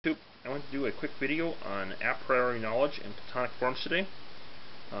do a quick video on a priori knowledge in Platonic forms today.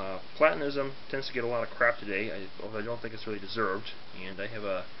 Platonism tends to get a lot of crap today, although I don't think it's really deserved, and I have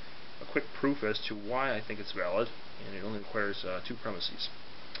a quick proof as to why I think it's valid, and it only requires two premises.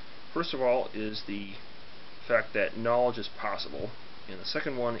 First of all is the fact that knowledge is possible, and the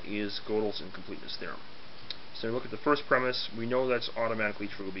second one is Godel's incompleteness theorem. So we look at the first premise. We know that's automatically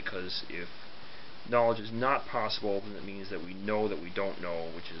true because if knowledge is not possible, then it means that we know that we don't know,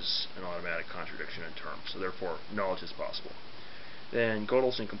 which is an automatic contradiction in terms. So therefore, knowledge is possible. Then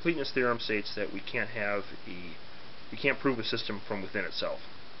Godel's incompleteness theorem states that we can't prove a system from within itself.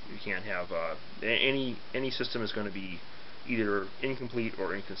 You can't have any system is going to be either incomplete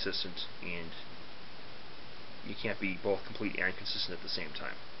or inconsistent, and you can't be both complete and consistent at the same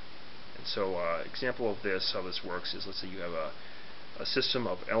time. And so, example of this, how this works, is let's say you have a system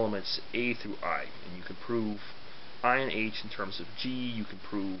of elements A through I, and you can prove I and H in terms of G, you can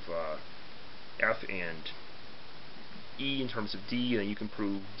prove F and E in terms of D, and then you can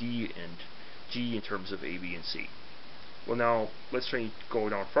prove D and G in terms of A, B, and C. Well, now, let's try and go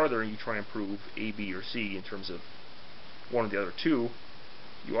down farther and you try and prove A, B, or C in terms of one of the other two.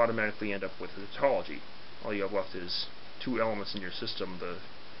 You automatically end up with a tautology. All you have left is two elements in your system. The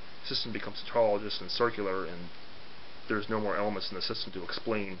system becomes tautologous and circular, and there's no more elements in the system to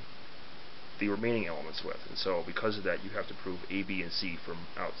explain the remaining elements with. And so because of that, you have to prove A, B, and C from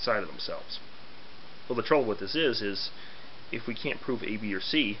outside of themselves. Well, the trouble with this is if we can't prove A, B, or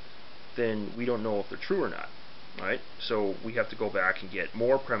C, then we don't know if they're true or not, right? So we have to go back and get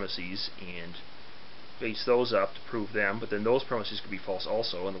more premises and base those up to prove them, but then those premises could be false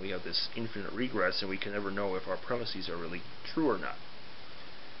also, and then we have this infinite regress, and we can never know if our premises are really true or not.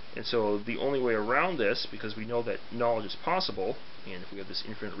 And so the only way around this, because we know that knowledge is possible, and if we have this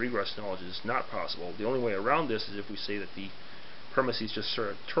infinite regress, knowledge is not possible, the only way around this is if we say that the premises just sort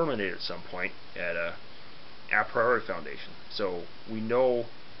of terminate at some point at a priori foundation. So we know,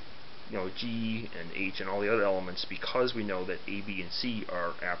 G and H and all the other elements because we know that A, B, and C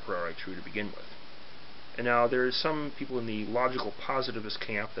are a priori true to begin with. And now there's some people in the logical positivist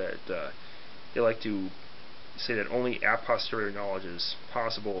camp that they like to say that only a posteriori knowledge is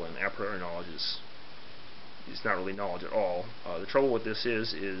possible and a priori knowledge is not really knowledge at all. The trouble with this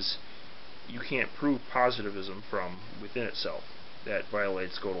is you can't prove positivism from within itself. That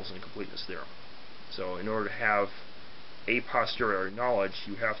violates Godel's incompleteness theorem. So in order to have a posteriori knowledge,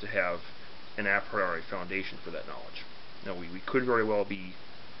 you have to have an a priori foundation for that knowledge. Now we could very well be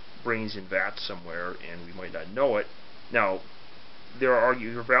brains in vats somewhere and we might not know it. Now there are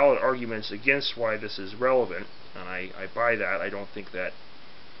valid arguments against why this is relevant, and I buy that. I don't think that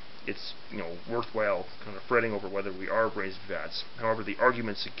it's worthwhile kind of fretting over whether we are brains in vats. However, the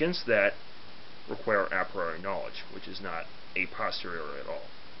arguments against that require a priori knowledge, which is not a posteriori at all.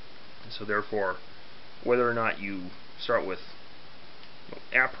 And so therefore, whether or not you start with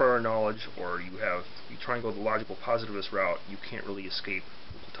a priori knowledge or you try and go the logical positivist route, you can't really escape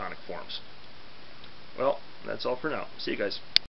the Platonic forms. Well, that's all for now. See you guys.